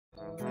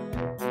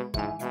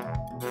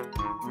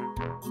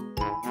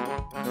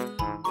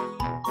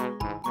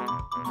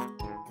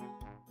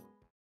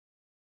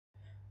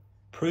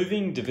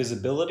proving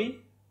divisibility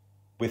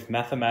with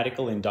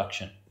mathematical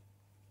induction.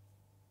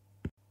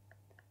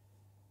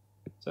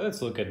 So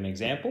let's look at an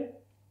example.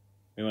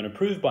 We want to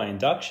prove by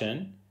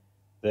induction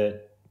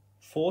that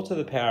 4 to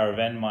the power of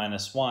n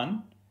minus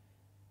 1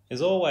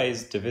 is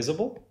always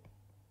divisible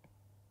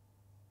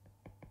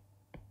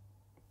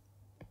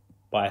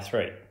by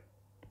 3.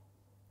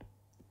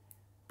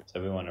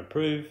 So we want to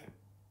prove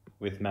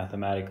with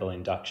mathematical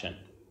induction.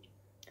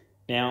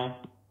 Now,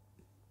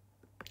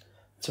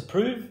 to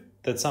prove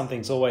that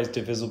something's always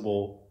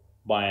divisible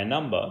by a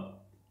number,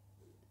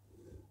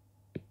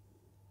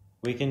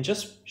 we can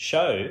just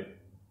show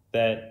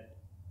that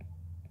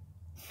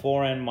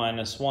 4n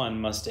minus 1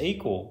 must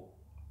equal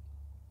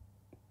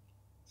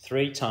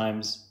 3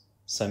 times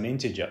some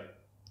integer.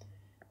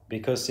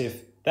 Because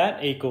if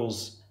that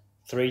equals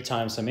 3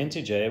 times some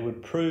integer, it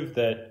would prove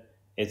that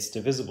it's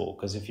divisible.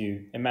 Because if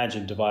you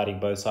imagine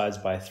dividing both sides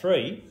by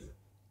 3,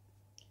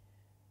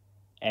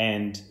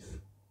 and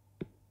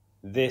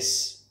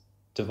this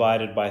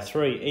divided by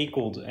 3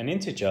 equaled an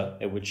integer,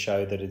 it would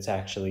show that it's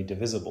actually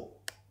divisible.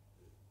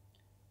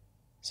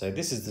 So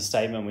this is the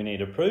statement we need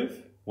to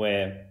prove,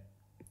 where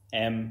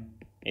m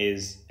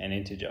is an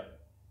integer.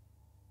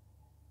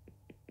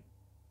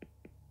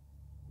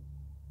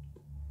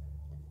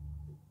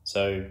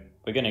 So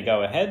we're going to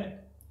go ahead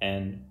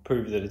and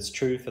prove that it's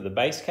true for the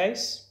base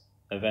case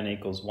of n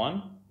equals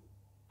 1.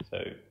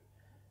 So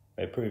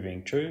we're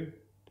proving true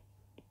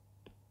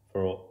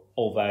for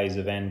all values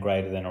of n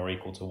greater than or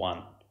equal to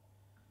 1.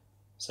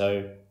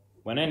 So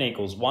when n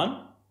equals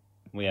 1,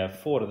 we have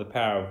 4 to the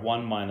power of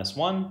 1 minus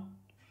 1,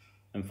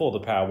 and 4 to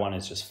the power of 1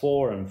 is just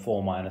 4, and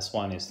 4 minus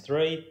 1 is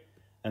 3,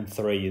 and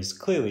 3 is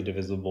clearly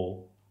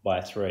divisible by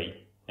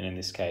 3. And in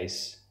this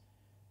case,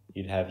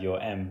 you'd have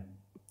your m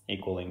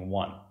equaling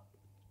 1.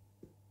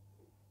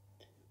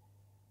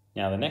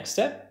 Now the next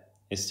step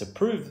is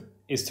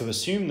to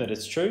assume that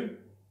it's true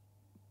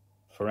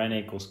for n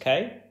equals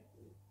k.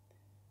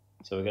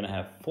 So we're going to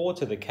have 4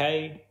 to the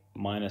k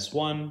minus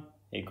 1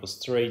 equals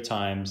 3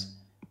 times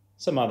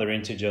some other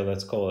integer,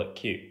 let's call it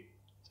q.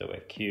 So where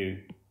q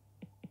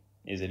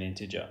is an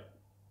integer.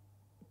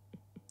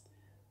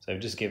 So I've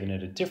just given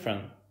it a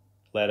different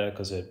letter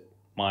because it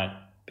might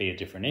be a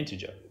different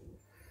integer.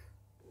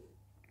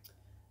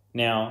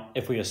 Now,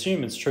 if we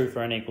assume it's true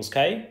for n equals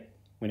k,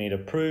 we need to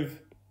prove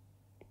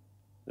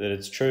that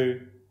it's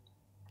true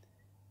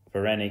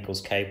for n equals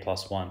k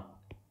plus 1.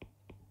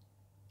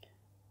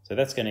 So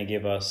that's going to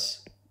give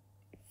us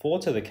 4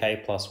 to the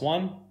k plus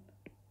 1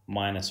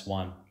 minus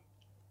 1.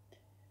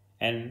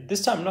 And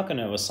this time I'm not going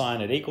to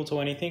assign it equal to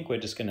anything, we're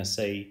just going to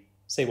see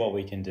what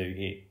we can do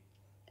here.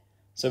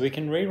 So we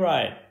can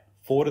rewrite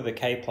 4 to the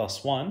k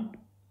plus 1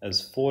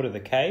 as 4 to the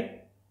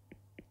k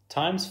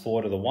times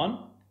 4 to the 1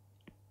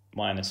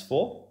 minus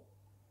 4.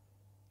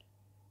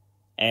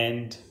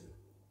 And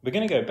we're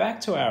going to go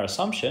back to our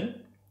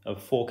assumption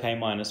of 4k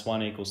minus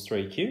 1 equals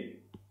 3q. And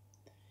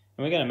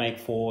we're going to make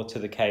 4 to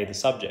the k the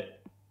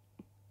subject.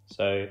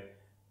 So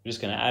we're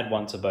just going to add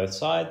 1 to both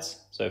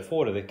sides. So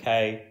 4 to the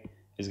k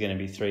is going to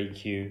be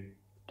 3q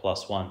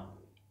plus 1.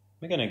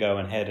 We're going to go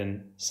ahead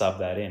and sub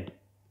that in.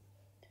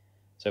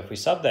 So if we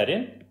sub that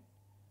in,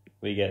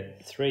 we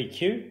get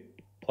 3q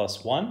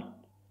plus 1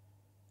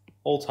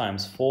 all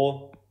times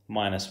 4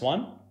 minus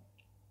 1.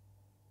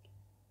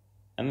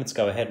 And let's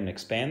go ahead and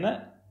expand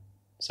that.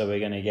 So we're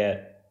going to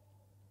get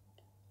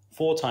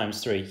 4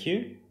 times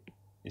 3q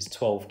is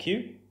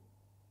 12q.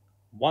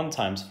 1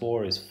 times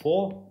 4 is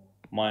 4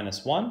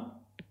 minus 1.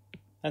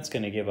 That's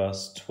going to give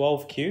us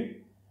 12q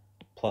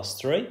plus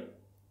 3.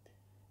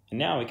 And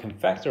now we can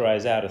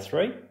factorize out of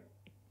 3.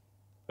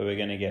 So we're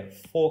going to get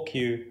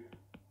 4q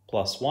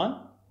plus 1.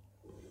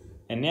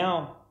 And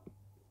now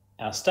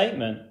our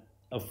statement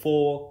of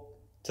 4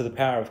 to the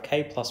power of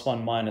k plus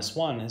 1 minus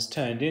 1 has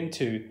turned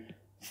into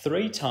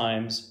 3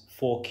 times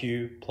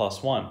 4q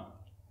plus 1.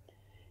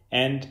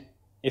 And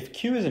if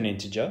q is an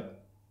integer,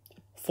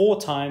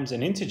 4 times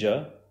an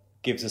integer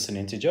gives us an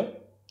integer,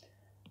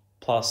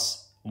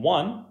 plus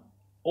 1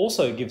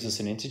 also gives us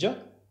an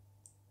integer.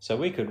 So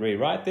we could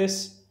rewrite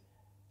this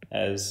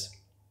as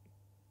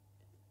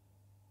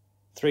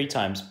 3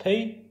 times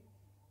p,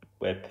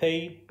 where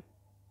p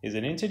is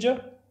an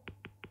integer.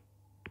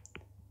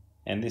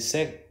 And this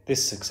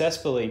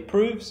successfully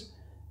proves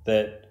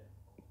that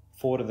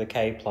 4 to the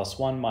k plus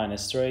 1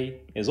 minus 3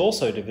 is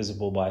also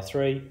divisible by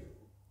 3,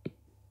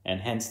 and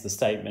hence the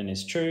statement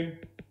is true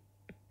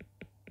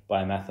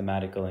by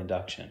mathematical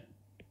induction.